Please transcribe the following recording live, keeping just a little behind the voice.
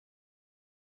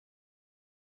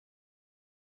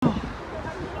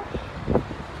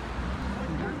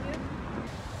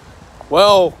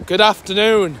Well, good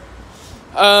afternoon.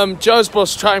 Joe's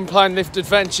Bus Train Plane Lift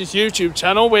Adventures YouTube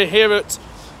channel. We're here at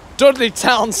Dudley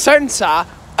Town Centre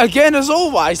again, as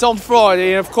always, on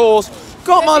Friday. And of course,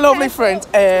 got my lovely friend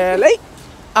Ellie,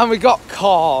 and we got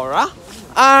Cara,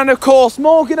 and of course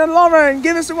Morgan and Lauren.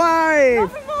 Give us a wave.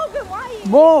 Morgan, why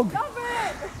Morgan.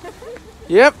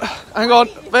 Yep. Hang on,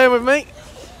 bear with me.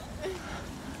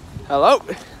 Hello.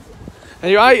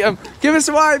 Anyway, give us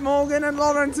a wave, Morgan and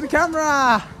Lauren, to the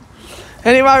camera.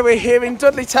 Anyway, we're here in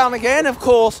Dudley Town again. Of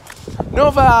course,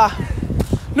 another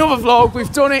vlog.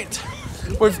 We've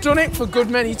done it for a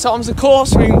good many times. Of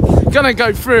course, we're gonna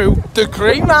go through the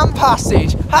Green Man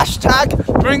passage.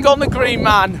 Hashtag bring on the Green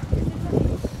Man.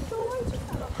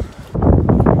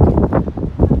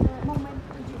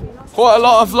 Quite a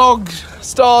lot of vlog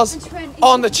stars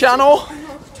on the channel.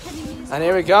 And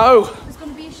here we go. There's going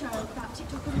to be a show that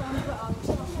TikTok and around,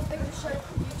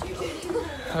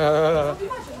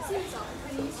 but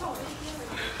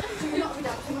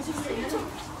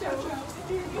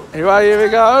Anyway, here we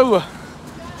go.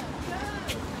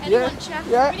 Yeah.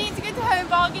 We need to go to Home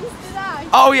Bargains today.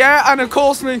 Oh yeah, and of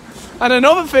course and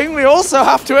another thing, we also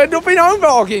have to end up in Home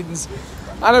Bargains.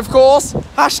 And of course,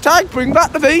 hashtag bring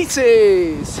back the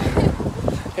Beaties.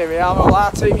 Here we are, all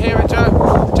our team here at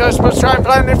Joe's Bus Train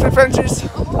Plane Lift Adventures.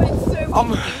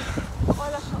 I'm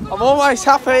always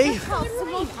happy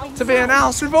to be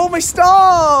announced with all my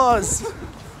stars.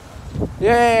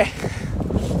 Yeah.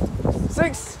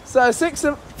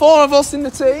 Four of us in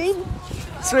the team.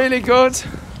 It's really good.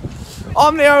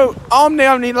 I'm the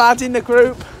only lad in the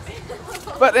group,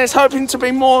 but there's hoping to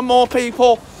be more and more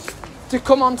people to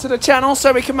come onto the channel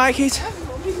so we can make it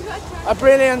a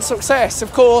brilliant success.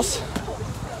 Of course,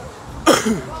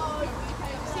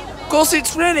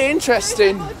 it's really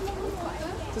interesting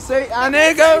to see. And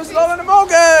there goes Lauren and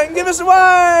Morgan. Give us a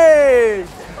wave.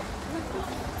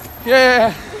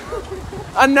 Yeah.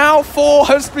 And now 4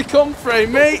 has become 3.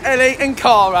 Me, Ellie and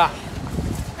Cara.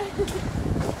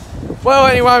 Well,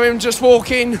 anyway, I'm just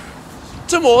walking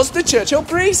towards the Churchill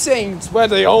precinct where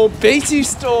the old Beatty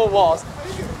store was.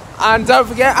 And don't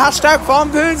forget, hashtag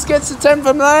Farm Foods gets a 10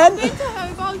 from there. We're to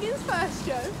Home Bargains first,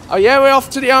 Joe. Oh yeah, we're off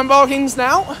to the Home Bargains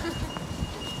now.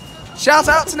 Shout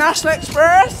out to National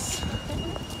Express.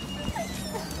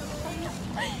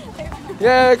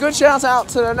 Yeah, good shout out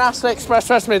to the National Express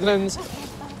West Midlands.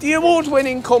 The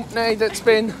award-winning company that's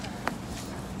been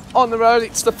on the road.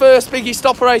 It's the first biggest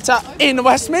operator in the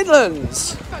West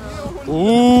Midlands.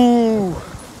 Ooh.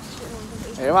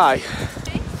 Anyway.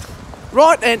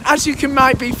 Right then, as you can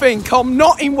maybe think, I'm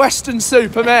not in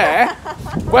Western-super-Mare,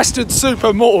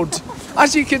 Western-super-Mud.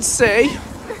 As you can see,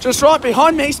 just right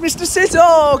behind me is Mr.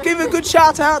 Sizzle. Give a good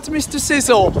shout out to Mr.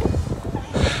 Sizzle.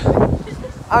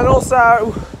 And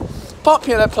also,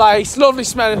 popular place, lovely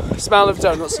smell of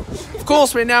donuts. Of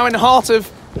course, we're now in the heart of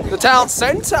the town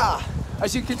centre.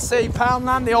 As you can see,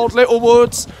 Poundland, the old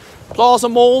Littlewoods, Plaza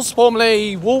Malls,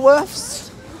 formerly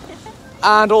Woolworths,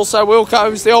 and also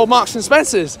Wilco's, the old Marks and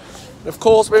Spencers. And of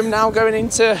course, we're now going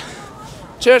into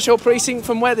Churchill precinct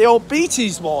from where the old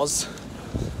Beatties was.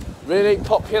 Really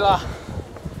popular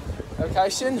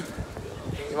location.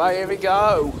 Anyway, here we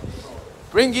go.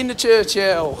 Bring in the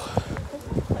Churchill.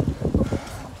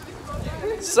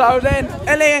 So then,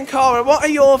 Ellie and Cara, what are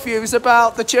your views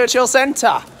about the Churchill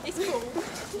Centre? It's cool.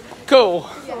 Cool?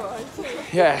 Yeah.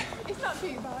 Yeah. It's not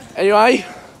too bad. Anyway,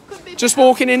 just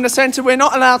walking in the centre. We're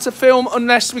not allowed to film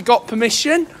unless we got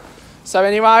permission. So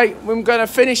anyway, we're going to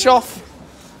finish off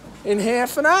in here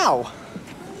for now.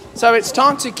 So it's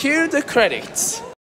time to cue the credits.